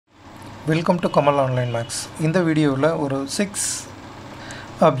Welcome to Kamal Online Maths. In the video, ஒரு 6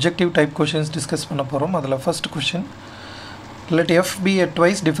 objective type questions discuss பண்ண போறோம். அதுல first question, let f be a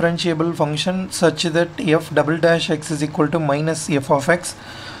twice differentiable function such that f double dash x is equal to minus f of x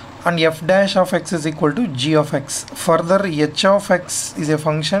and f dash of x is equal to g of x. Further, h of x is a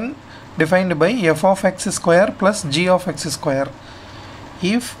function defined by f of x square plus g of x square.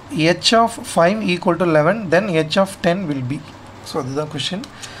 If h of 5 equal to 11, then h of 10 will be. So this is the question.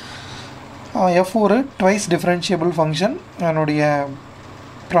 f ஒரு twice differentiable function அதனுடைய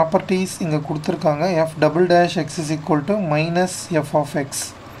properties இங்க கொடுத்திருக்காங்க. f double dash x is equal to minus f of x.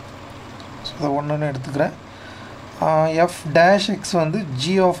 so இத ஒண்ணுன்னு எடுத்துக்கிறேன். f dash x வந்து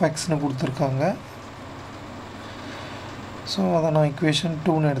g of x னு கொடுத்திருக்காங்க. so அத நான் equation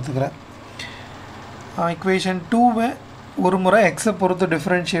 2 னு எடுத்துக்கிறேன். equation 2 வை ஒரு முறை x பொறுத்து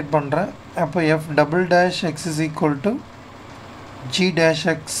differentiate பண்றேன். அப்ப f double dash x is equal to g dash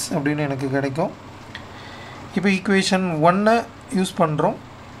x அப்படினு எனக்கு கிடைக்கும். இப்போ equation 1 யூஸ் பண்றோம்.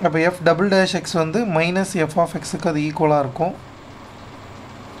 அப்ப f double dash x வந்து minus f of x க்கு அது ஈக்குவலா இருக்கும்.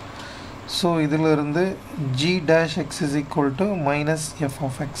 சோ இதில இருந்து g dash x is equal to minus f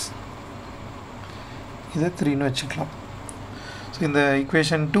of x. இது 3 னு வெச்சுக்கலாம். சோ இந்த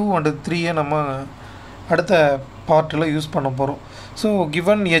equation 2 and 3 நம்ம அடுத்த பார்ட்ல யூஸ் பண்ண போறோம். So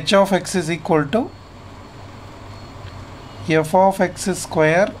given h of x is equal to f of x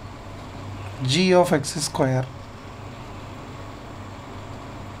square g of x square.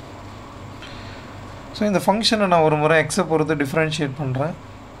 so இந்த ஃபங்க்ஷனை நான் ஒரு முறை x பொறுத்து டிஃபரன்ஷியேட் பண்றேன்.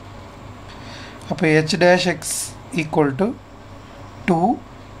 அப்ப h dash x equal to 2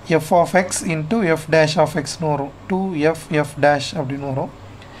 f of x into f dash of x னு வரும். 2f f dash அப்படினு வரும்.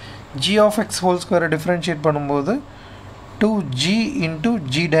 g of x whole square differentiate பண்ணும்போது 2g into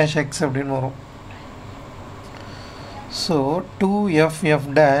g dash x அப்படினு வரும். So 2f f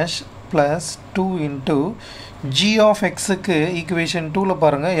dash plus 2 into g of x க்கு equation 2 ல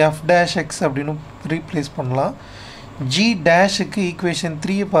பாருங்க f dash x அப்படினு ரீப்ளேஸ் பண்ணலாம். g dash க்கு equation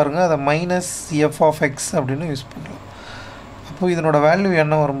 3 பாருங்க அத minus f of x அப்படினு யூஸ் பண்ணலாம். அப்போ இதனோட வேல்யூ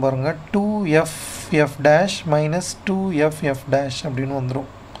என்ன வரும் பாருங்க 2f f dash minus 2f f dash அப்படினு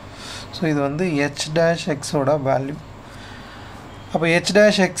வந்துரும். சோ இது வந்து h dash x ஓட வேல்யூ. அப்ப h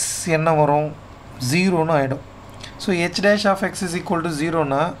dash x என்ன வரும் 0 னு ஆயிடும். So h dash of x is equal to 0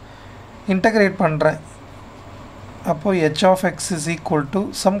 na integrate பண்றேன். அப்போ h of x is equal to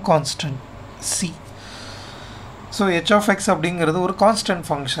some constant c. So h of x அப்படிங்கிறது ஒரு constant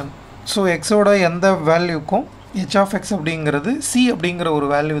function. So x ஓட எந்த வேல்யூக்கும் h of x அப்படிங்கிறது c அப்படிங்கிற ஒரு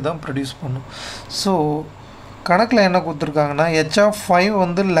value தான் ப்ரொடியூஸ் பண்ணும். So கணக்குல என்ன கொடுத்திருக்காங்கன்னா h of 5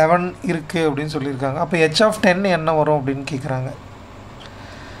 வந்து 11 இருக்கு அப்படினு சொல்லிருக்காங்க. அப்ப h of 10 என்ன வரும் அப்படினு கேக்குறாங்க.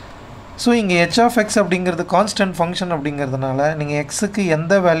 So இங்க h of x அப்படிங்கிறது கான்ஸ்டன்ட் ஃபங்க்ஷன் அப்படிங்கிறதுனால நீங்க x க்கு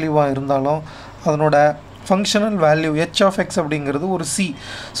எந்த வேல்யூவா இருந்தாலும் அதனோட functional value h of x அப்படிங்கிறது ஒரு c.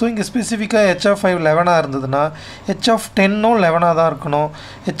 சோ இங்க ஸ்பெசிஃபிக்கா h of 5 11 ஆ இருந்ததுனா h of 10 ம் 11 ஆ தான் இருக்கணும்.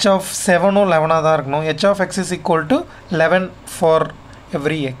 h of 7 ம் 11 ஆ தான் இருக்கணும். h of x is equal to 11 for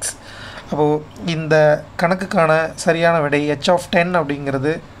every x. அப்போ இந்த கணக்குக்கான சரியான விடை h of 10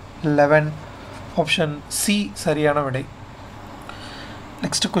 அப்படிங்கிறது 11. ஆப்ஷன் C சரியான விடை.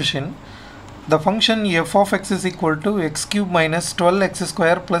 Next question. The function f of x is equal to x cube minus 12x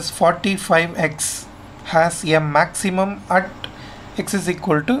square plus 45x has a maximum at x is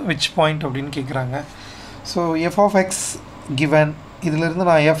equal to which point அப்படினு கேக்குறாங்க. So f of x given இதில இருந்து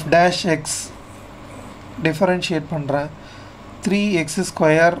நான் f dash x differentiate பண்றேன். 3x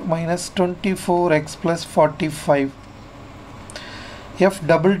square minus 24x plus 45. f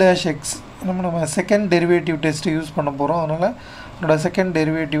double dash x நம்ம second derivative test use பண்ண போறோம். அதனால என்னோட செகண்ட்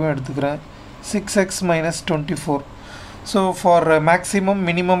டெரிவேட்டிவ் எடுத்துக்கிறேன். 6x minus 24. So for maximum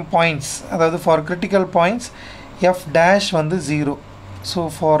minimum points அதாவது for critical points f dash வந்து 0. So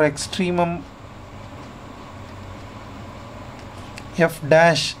for extremum f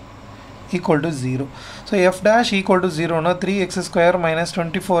dash equal to 0. So f dash equal to 0 னா 3x square minus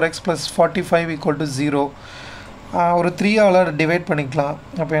 24x plus 45 equal to 0. ஒரு 3 ஆல divide பண்ணிக்கலாம்.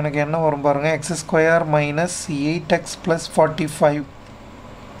 அப்ப எனக்கு என்ன வரும் பாருங்க x square minus 8x plus 45.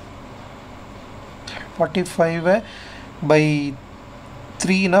 45 by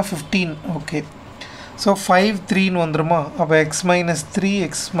 3 na 15. okay. So 5 3 னு வந்துருமா? அப்ப x minus 3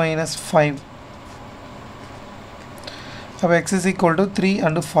 x minus 5. அப்ப x is equal to 3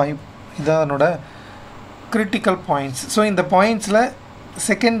 and 5. இதான் அதனோட critical points. So இந்த pointsல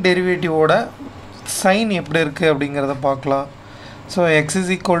second derivative ஓட sin எப்படி இருக்கு அப்படிங்கறத பார்க்கலாம். So x is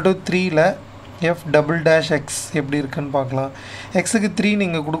equal to 3 ல f double dash x எப்படி இருக்குன்னு பார்க்கலாம். x க்கு 3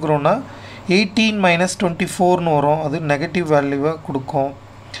 நீங்க கொடுக்கறோம்னா 18 minus 24 னு வரும். அது நெகட்டிவ் வேல்யூவை கொடுக்கும்.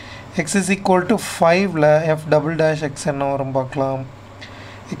 x is equal to 5ல f double dash x என்ன வரும் பார்க்கலாம்.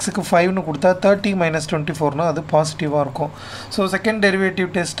 xக்கு 5னு கொடுத்தா 30 minus 24னா அது பாசிட்டிவாக இருக்கும். ஸோ செகண்ட் டெரிவேட்டிவ்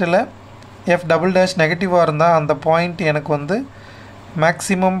டெஸ்ட்டில் f double dash நெகட்டிவாக இருந்தால் அந்த பாயிண்ட் எனக்கு வந்து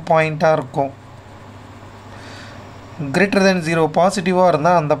மேக்ஸிமம் பாயிண்ட்டாக இருக்கும். greater than 0 பாசிட்டிவாக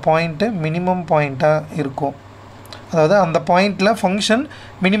இருந்தால் அந்த பாயிண்ட்டு மினிமம் பாயிண்ட்டாக இருக்கும். அதாவது அந்த பாயிண்டில் ஃபங்க்ஷன்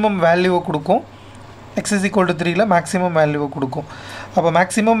மினிமம் வேல்யூவை கொடுக்கும், x is equal to 3ல maximum வேல்யூவை கொடுக்கும். அப்போ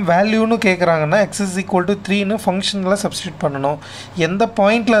மேக்ஸிமம் வேல்யூன்னு கேட்குறாங்கன்னா x is equal to 3ன்னு ஃபங்க்ஷனில் சப்ஸ்டியூட் பண்ணணும். எந்த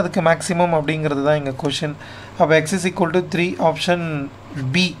பாயிண்டில் அதுக்கு மேக்ஸிமம் அப்படிங்கிறது தான் எங்கள் கொஷின். அப்போ x is equal to 3 option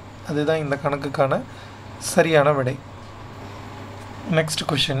B அதுதான் இந்த கணக்குக்கான சரியான விடை. Next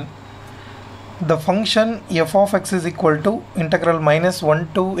question. The function f of x is equal to integral minus 1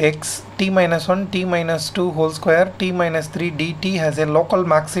 to x t minus 1 t minus 2 whole square t minus 3 dt has a local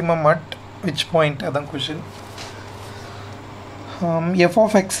maximum at which point? அதான் question. f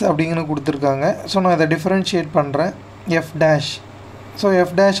of x அப்படிங்கன்னு கொடுத்துருக்காங்க. So நான் இதை differentiate பண்ணுறேன் f dash. So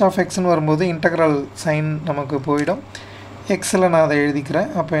f dash of xன்னு வரும்போது integral sign நமக்கு போயிடும். xயில் நான் அதை எழுதிக்கிறேன்.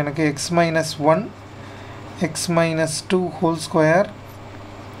 அப்போ எனக்கு x minus 1 x minus 2 whole square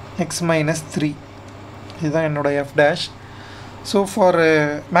x minus 3 இதுதான் என்னோட f dash. So for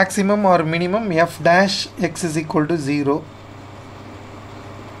maximum R minimum f dash x is equal to 0.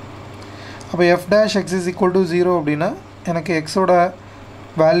 அப்போ f dash x is equal to 0 அப்படின்னா எனக்கு xோட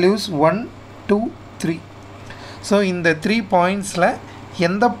வேல்யூஸ் 1 2 3. ஸோ இந்த 3 பாயிண்ட்ஸில்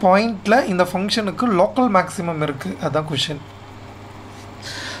எந்த பாயிண்டில் இந்த ஃபங்க்ஷனுக்கு லோக்கல் மேக்ஸிமம் இருக்குது அதுதான் கொஷின்.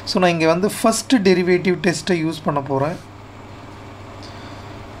 ஸோ நான் இங்கே வந்து ஃபஸ்ட்டு டெரிவேட்டிவ் டெஸ்ட்டை யூஸ் பண்ண போகிறேன்.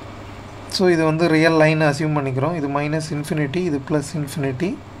 ஸோ இது வந்து ரியல் லைன் அசியூம் பண்ணிக்கிறோம். இது மைனஸ் இன்ஃபினிட்டி, இது plus infinity.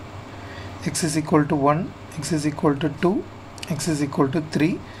 X is equal to 1, X is equal to 2, X is equal to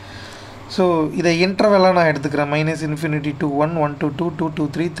 3. So இதை இன்டர்வெல்லாக நான் எடுத்துக்கிறேன். Minus infinity to 1, 1 to 2, 2 to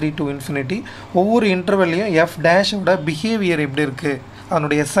 3, 3 to infinity. ஒவ்வொரு இன்டர்வெல்லையும் எஃப் டேஷோட பிஹேவியர் எப்படி இருக்குது,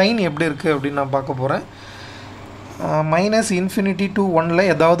 அதனுடைய சைன் எப்படி இருக்குது அப்படின்னு நான் பார்க்க போகிறேன். மைனஸ் இன்ஃபினிட்டி டு 1ல்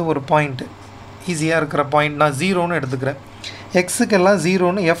ஏதாவது ஒரு பாயிண்ட்டு ஈஸியாக இருக்கிற பாயிண்ட் நான் 0ன்னு எடுத்துக்கிறேன். எக்ஸுக்கெல்லாம்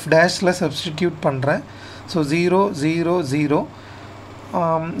 0ன்னு எஃப் டேஷில் சப்ஸ்டிடியூட் பண்ணுறேன். ஸோ 0 0 0.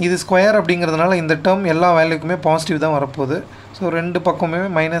 இது ஸ்கொயர் அப்படிங்கிறதுனால இந்த டேர்ம் எல்லா வேல்யூக்குமே பாசிட்டிவ் தான் வரப்போகுது. ஸோ ரெண்டு பக்கமே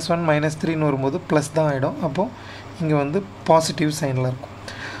 -1 -3ன்னு வரும்போது ப்ளஸ் தான் ஆகிடும். அப்போது இங்கே வந்து பாசிட்டிவ் சைனில் இருக்கும்.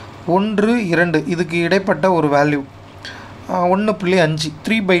 1 2 இதுக்கு இடைப்பட்ட ஒரு வேல்யூ 1.5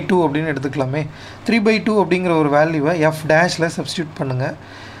 3/2 அப்படின்னு எடுத்துக்கலாமே. 3/2 அப்படிங்கிற ஒரு வேல்யூவை எஃப் டேஷில் சப்ஸ்டியூட் பண்ணுங்கள்.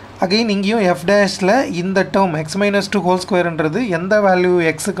 அகெயின் இங்கேயும் எஃப் டேஷில் இந்த டேர்ம் x minus 2 ஹோல் ஸ்கொயர்ன்றது எந்த வேல்யூ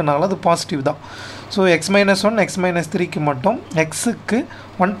எக்ஸுக்குனாலும் அது பாசிட்டிவ் தான். So x minus 1 x minus 3க்கு மட்டும் எக்ஸுக்கு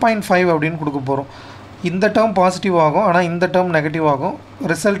 1.5 அப்படின்னு கொடுக்க போகிறோம். இந்த டேர்ம் பாசிட்டிவ் ஆகும், ஆனால் இந்த டேர்ம் நெகட்டிவ் ஆகும்.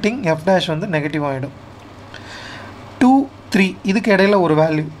 ரிசல்ட்டிங் எஃப் டேஷ் வந்து நெகட்டிவ் ஆகிடும். 2 3 இதுக்கு இடையில ஒரு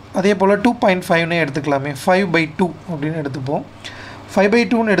வேல்யூ அதே போல் 2.5னே எடுத்துக்கலாமே. 5/2 அப்படின்னு எடுத்துப்போம்.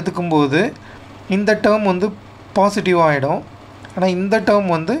 5/2ன்னு எடுத்துக்கும்போது இந்த டேர்ம் வந்து பாசிட்டிவ் ஆகிடும், ஆனால் இந்த டேர்ம்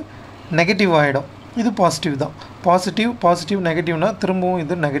வந்து நெகட்டிவ் ஆகிடும். இது பாசிட்டிவ் தான். பாசிட்டிவ் பாசிட்டிவ் நெகட்டிவ்னா திரும்பவும்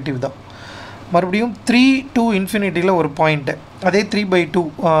இது நெகட்டிவ் தான். மறுபடியும் 3 to இன்ஃபினிட்டியில் ஒரு பாயிண்ட்டு அதே 3/2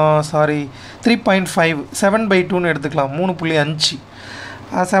 3.5 7/2ன்னு எடுத்துக்கலாம். 3.5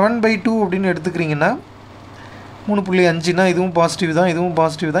 7/2 அப்படின்னு எடுத்துக்கிறீங்கன்னா 3.5னா இதுவும் பாசிட்டிவ் தான், இதுவும்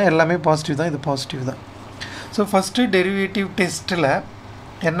பாசிட்டிவ் தான், எல்லாமே பாசிட்டிவ் தான், இது பாசிட்டிவ் தான். ஸோ ஃபஸ்ட்டு டெரிவேட்டிவ் டெஸ்ட்டில்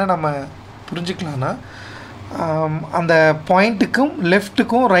என்ன நம்ம புரிஞ்சுக்கலான்னா, அந்த பாயிண்ட்டுக்கும்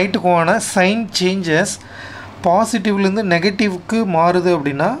லெஃப்ட்டுக்கும் ரைட்டுக்குமான சைன் சேஞ்சஸ் பாசிட்டிவ்லேருந்து நெகட்டிவ்க்கு மாறுது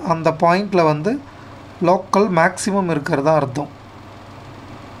அப்படின்னா அந்த பாயிண்டில் வந்து லோக்கல் மேக்ஸிமம் இருக்கிறதா அர்த்தம்.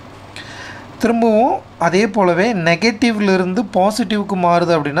 திரும்பவும் அதே போலவே நெகட்டிவ்லேருந்து பாசிட்டிவ்க்கு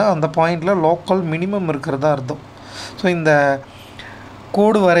மாறுது அப்படின்னா அந்த பாயிண்டில் லோக்கல் மினிமம் இருக்கிறதா அர்த்தம். ஸோ இந்த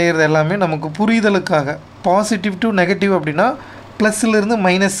கோடு வரைகிறது எல்லாமே நமக்கு புரிதலுக்காக. பாசிட்டிவ் டு நெகட்டிவ் அப்படின்னா ப்ளஸ்லேருந்து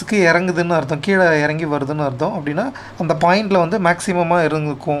மைனஸுக்கு இறங்குதுன்னு அர்த்தம், கீழே இறங்கி வருதுன்னு அர்த்தம். அப்படின்னா அந்த பாயிண்டில் வந்து மேக்ஸிமமாக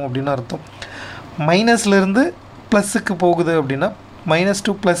இருந்துக்கும் அப்படின்னு அர்த்தம். மைனஸ்லேருந்து ப்ளஸ்ஸுக்கு போகுது அப்படின்னா -2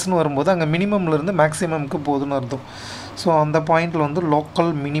 to +ன்னு வரும்போது அங்கே மினிமம்லேருந்து மேக்ஸிமம்க்கு போகுதுன்னு அர்த்தம். ஸோ அந்த பாயிண்டில் வந்து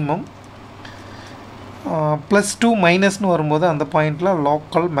லோக்கல் மினிமம். +2 மைனஸ்ன்னு வரும்போது அந்த பாயிண்டில்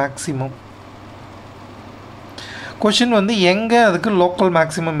லோக்கல் மேக்ஸிமம். கொஷின் வந்து எங்கே அதுக்கு லோக்கல்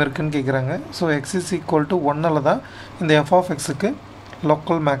மேக்ஸிமம் இருக்குதுன்னு கேட்குறாங்க. So x is equal to 1ல் தான் இந்த f of xக்கு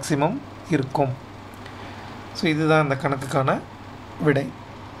லோக்கல் மேக்ஸிமம் இருக்கும். ஸோ இதுதான் இந்த கணக்குக்கான விடை.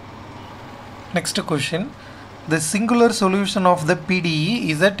 Next question. The singular solution of the PDE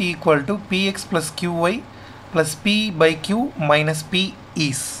is at equal to px plus qy plus p by q minus p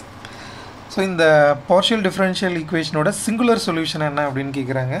is. So இந்த partial differential ஈக்குவேஷனோட singular solution என்ன அப்படின்னு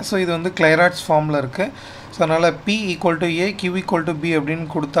கேட்குறாங்க. So இது வந்து கிளைராட்ஸ் ஃபார்மில் இருக்குது. ஸோ அதனால் P equal to A, Q equal to B அப்படின்னு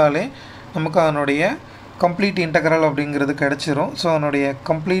கொடுத்தாலே நமக்கு அதனுடைய கம்ப்ளீட் இன்டெக்ரல் அப்படிங்கிறது கிடச்சிரும். ஸோ அதனுடைய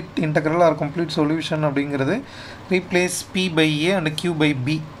complete integral R complete solution அப்படிங்கிறது replace P by A and Q by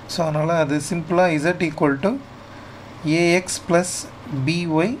B. So அதனால் அது சிம்பிளாக Z equal to AX plus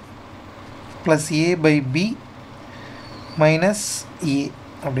BY plus A by B minus A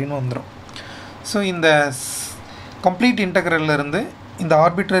அப்படின்னு வந்துடும். ஸோ இந்த கம்ப்ளீட் இன்டெக்ரல்லேருந்து இந்த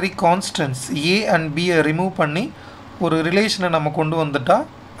arbitrary constants A and Bயை remove பண்ணி ஒரு ரிலேஷனை நம்ம கொண்டு வந்துட்டால்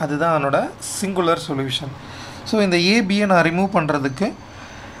அதுதான் அதனோட சிங்குலர் சொல்யூஷன். ஸோ இந்த ABயை நான் ரிமூவ் பண்ணுறதுக்கு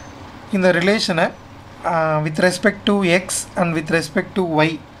இந்த ரிலேஷனை with respect to X and with respect to Y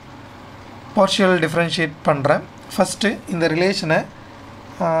partial differentiate பண்ணுறேன். ஃபஸ்ட்டு இந்த ரிலேஷனை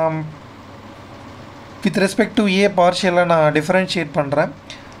வித் ரெஸ்பெக்ட் டு A பார்ஷியலாக நான் டிஃப்ரென்ஷியேட் பண்ணுறேன்.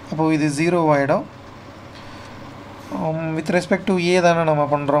 அப்போது இது 0 ஆகிடும். வித் ரெஸ்பெக்ட் டு A தானே நம்ம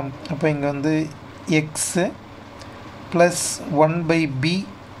பண்ணுறோம். அப்போ இங்கே வந்து x plus 1 by B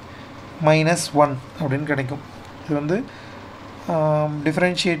minus 1 அப்படின்னு கிடைக்கும். இது வந்து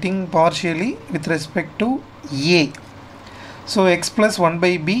differentiating partially with respect to A. So X plus 1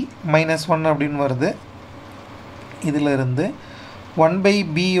 by B minus 1 அப்படின்னு வருது. இதிலிருந்து 1 by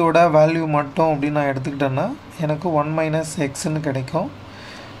Bயோட வேல்யூ மட்டும் அப்படின்னு நான் எடுத்துக்கிட்டேன்னா எனக்கு 1 மைனஸ் எக்ஸ்ன்னு கிடைக்கும்.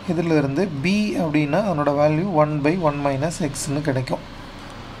 இதிலிருந்து B அப்படின்னா அதனோட வேல்யூ 1 by 1 மைனஸ் எக்ஸ்ன்னு கிடைக்கும்.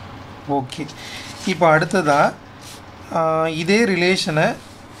 ஓகே, இப்போ அடுத்ததாக இதே ரிலேஷனை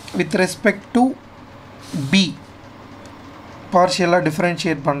with respect to B பார்ஷியலாக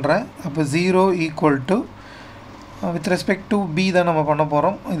differentiate பண்ணுறேன். அப்போ 0 equal to with respect to B தான் நம்ம பண்ண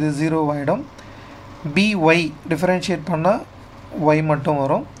போகிறோம். இது 0 ஆகிடும். BY டிஃப்ரென்ஷியேட் பண்ணால் Y மட்டும்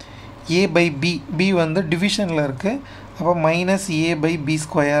வரும். A by B, B வந்து டிவிஷனில் இருக்குது. அப்போ minus A by B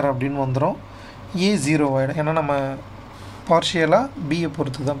square அப்படின்னு வந்துடும். A 0 ஆகிடும், ஏன்னா நம்ம பார்ஷியலாக Bயை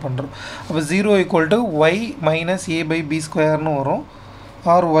பொறுத்து தான் பண்ணுறோம். அப்போ 0 equal to Y minus A by B ஸ்கொயர்னு வரும்.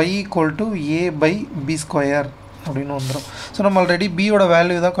 R Y equal to A by B square அப்படின்னு வந்துடும். ஸோ நம்ம ஆல்ரெடி Bயோட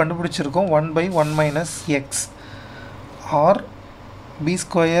வேல்யூ தான் கண்டுபிடிச்சிருக்கோம், 1 by 1 minus X. R B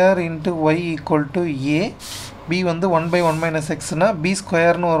square into Y equal to A. B வந்து 1 by 1 மைனஸ் எக்ஸ்னால் B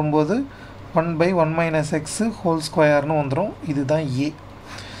ஸ்கொயர்னு வரும்போது 1 by 1 மைனஸ் எக்ஸு ஹோல் ஸ்கொயர்னு வந்துடும். இதுதான் A.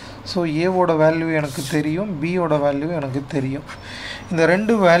 ஸோ ஏவோட வேல்யூ எனக்கு தெரியும், Bயோட வேல்யூ எனக்கு தெரியும். இந்த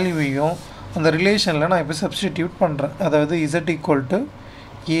ரெண்டு வேல்யூவையும் அந்த ரிலேஷனில் நான் இப்போ சப்ஸ்டிடியூட் பண்ணுறேன். அதாவது Z equal to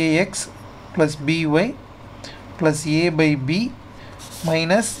AX plus BY plus A by B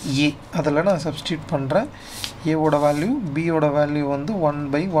minus A அதில் நான் சப்ஸ்டியூட் பண்ணுறேன். ஏவோட வேல்யூ, Bயோட வேல்யூ வந்து 1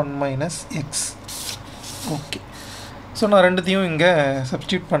 by 1 minus X. Okay, so நான் ரெண்டுத்தையும் இங்கே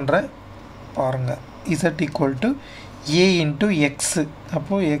சப்ஸ்டியூட் பண்ணுறேன். பாருங்கள், Z equal to A into x,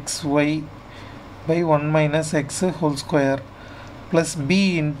 அப்போது XY by 1 minus x whole square plus B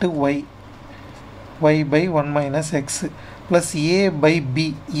into Y, Y by 1 minus x plus A by B,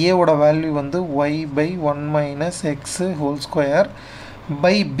 ஏவோட value வந்து Y by 1 minus x whole square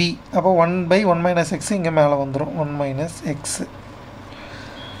by B. அப்போ 1 by 1 minus x இங்கே மேலே வந்துடும், 1 minus x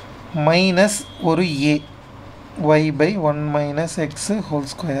minus ஒரு A, Y by 1 minus x whole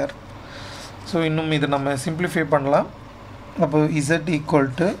square. So இன்னும் இது நம்ம சிம்பிளிஃபை பண்ணலாம். அப்போ Z equal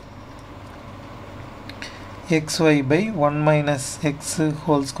to XY by 1 minus x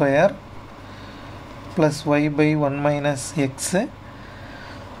whole square plus Y by 1 minus x.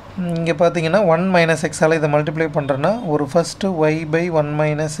 இங்கே பார்த்தீங்கன்னா 1 மைனஸ் எக்ஸால் இதை மல்டிப்ளை பண்ணுறேன்னா ஒரு first Y by 1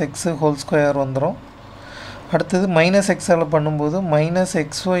 minus x whole square வந்துடும். அடுத்தது மைனஸ் எக்ஸால் பண்ணும்போது minus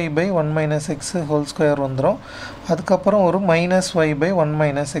XY by 1 minus x whole square வந்துடும். அதுக்கப்புறம் ஒரு minus Y by 1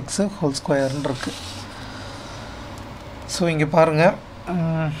 minus x whole ஸ்கொயர்னு இருக்குது. ஸோ இங்கே பாருங்கள்,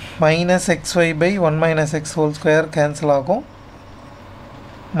 minus XY by 1 minus X whole square cancel ஆகும்.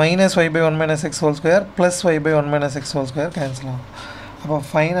 Minus Y by 1 minus X whole square plus Y by 1 minus X whole square cancel ஆகும். அப்போ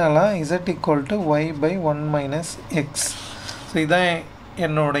ஃபைனலாக Z equal to Y by 1 minus X. So இதுதான்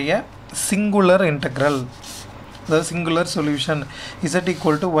என்னுடைய singular integral, அதாவது singular solution. Z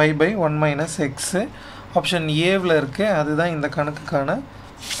equal to Y by 1 minus x option ஏவில் இருக்குது. அதுதான் இந்த கணக்குக்கான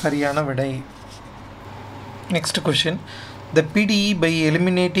சரியான விடை. Next question, the PDE by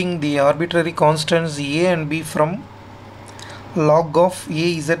eliminating the arbitrary constants A and B from log of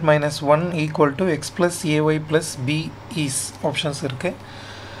AZ minus 1 equal to x plus AY plus B is options இருக்குது.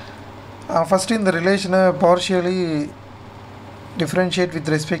 First இந்த ரிலேஷனை partially differentiate with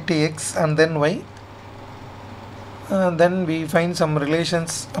respect to x and then y, then we find some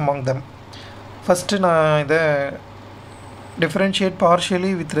relations among them. First நான் இதை differentiate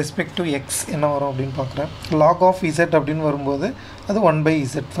partially with respect to x என்ன வரும் அப்படின்னு பார்க்குறேன். log of z அப்படின்னு வரும்போது அது 1 by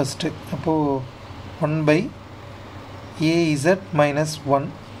z ஃபஸ்ட்டு. அப்போது 1 by az minus 1.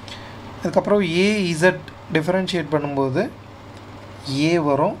 அதுக்கப்புறம் az differentiate பண்ணும்போது a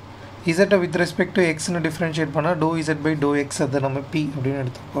வரும். z with respect to xன்னு differentiate பண்ணால் dou z by dou x அதை நம்ம p அப்படின்னு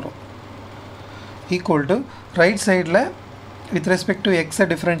எடுத்து போகிறோம். equal to ரைட் சைடில் with respect to x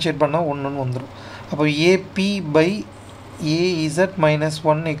differentiate பண்ணால் 1ன்னு வந்துடும். அப்போ ap by az minus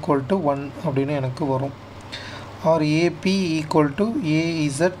 1 equal to 1 அப்படின்னு எனக்கு வரும். or ap equal to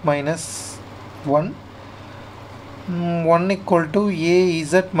az minus 1 1 equal to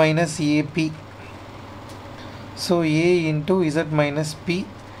az minus ap. so a into z minus p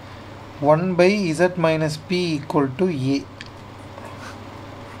 1 by z minus p equal to a.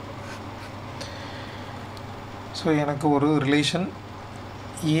 So எனக்கு ஒரு relation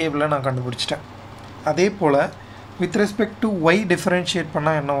ஏவில் நான் கண்டுபிடிச்சிட்டேன். அதே போல் with respect to Y differentiate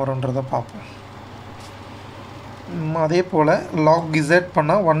பண்ணால் என்ன வரும்ன்றதை பார்ப்போம். அதே போல் lock Z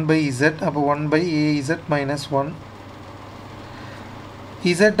பண்ணால் 1 by z. அப்போ 1 by az minus 1.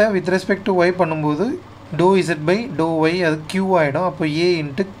 இசட்டை with respect to Y பண்ணும்போது to Z by to Y அது q ஆகிடும். அப்போ a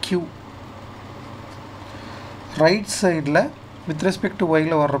இன்ட்டு q. ரைட் சைடில் வித் ரெஸ்பெக்ட் டு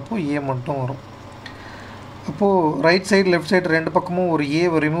ஒயில் வர்றப்போ a மட்டும் வரும். அப்போது ரைட் சைடு லெஃப்ட் சைடு ரெண்டு பக்கமும் ஒரு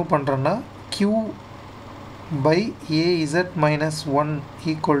ஏவை ரிமூவ் பண்ணுறேன்னா q by az minus 1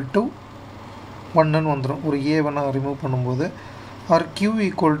 equal to 1ன்னு வந்துடும். ஒரு ஏவை நான் ரிமூவ் பண்ணும்போது R q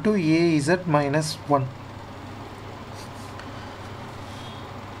equal to az minus 1.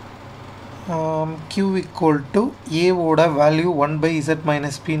 q equal to a value 1 by z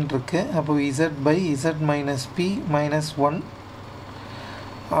minus pன்னு இருக்குது. அப்போது z by z minus p minus 1.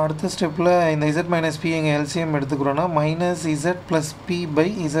 அடுத்த ஸ்டெப்பில் இந்த z minus p எங்கள் LCM எடுத்துக்கிறோன்னா minus z plus p by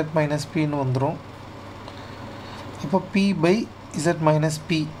z minus pன்னு வந்துடும். அப்போ p by z minus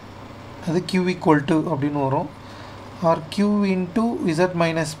p அது q equal to அப்படின்னு வரும். R q into z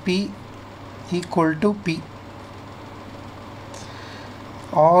minus p equal to p.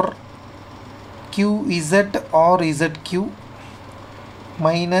 or qz or zq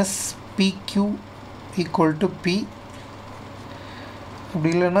minus pq equal to p. அப்படி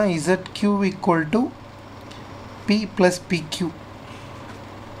இல்லைன்னா zq equal to p plus pq.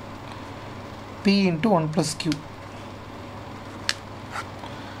 p into 1 plus q.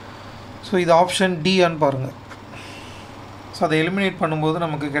 So இது option D ஆன்னு பாருங்கள். So அதை eliminate பண்ணும்போது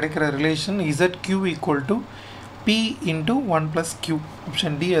நமக்கு கிடைக்கிற relation zq equal to p into 1 plus q.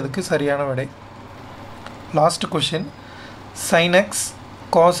 Option D அதுக்கு சரியான விடை. Last question sin x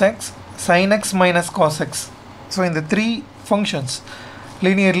cos x sin x minus cos x. So இந்த three functions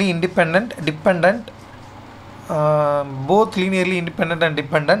linearly independent, dependent, both linearly independent and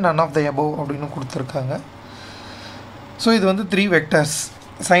dependent, none of the above அப்படின்னு கொடுத்துருக்காங்க. So இது வந்து 3 vectors.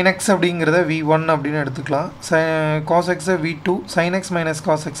 sin x அப்படிங்கிறத v1 அப்படின்னு எடுத்துக்கலாம். cos x v2, sin x minus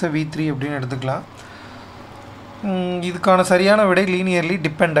cos x v3 அப்படின்னு எடுத்துக்கலாம். இதுக்கான சரியான விடை linearly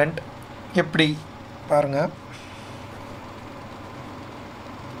dependent. எப்படி பாருங்கள்.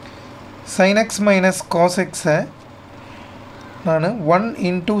 sin x minus cos x நான் 1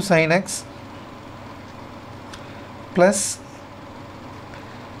 into sin x plus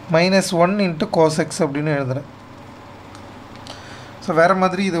minus 1 into cos x அப்படின்னு எழுதுகிறேன். ஸோ வேறு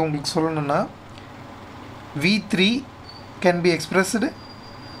மாதிரி இது உங்களுக்கு சொல்லணும்னா v3 can be expressed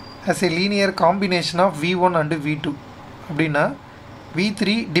as a linear combination of v1 and v2. அப்படின்னா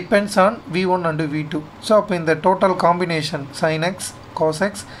v3 depends on v1 and v2. So அப்போ இந்த total combination sin x cos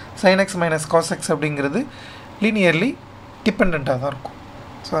x sin x minus cos x அப்படிங்கிறது linearly டிபெண்ட்டாக தான் இருக்கும்.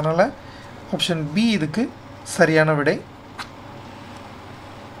 So அதனால் option B இதுக்கு சரியான விடை.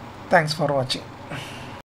 தேங்க்ஸ் ஃபார் வாட்சிங்.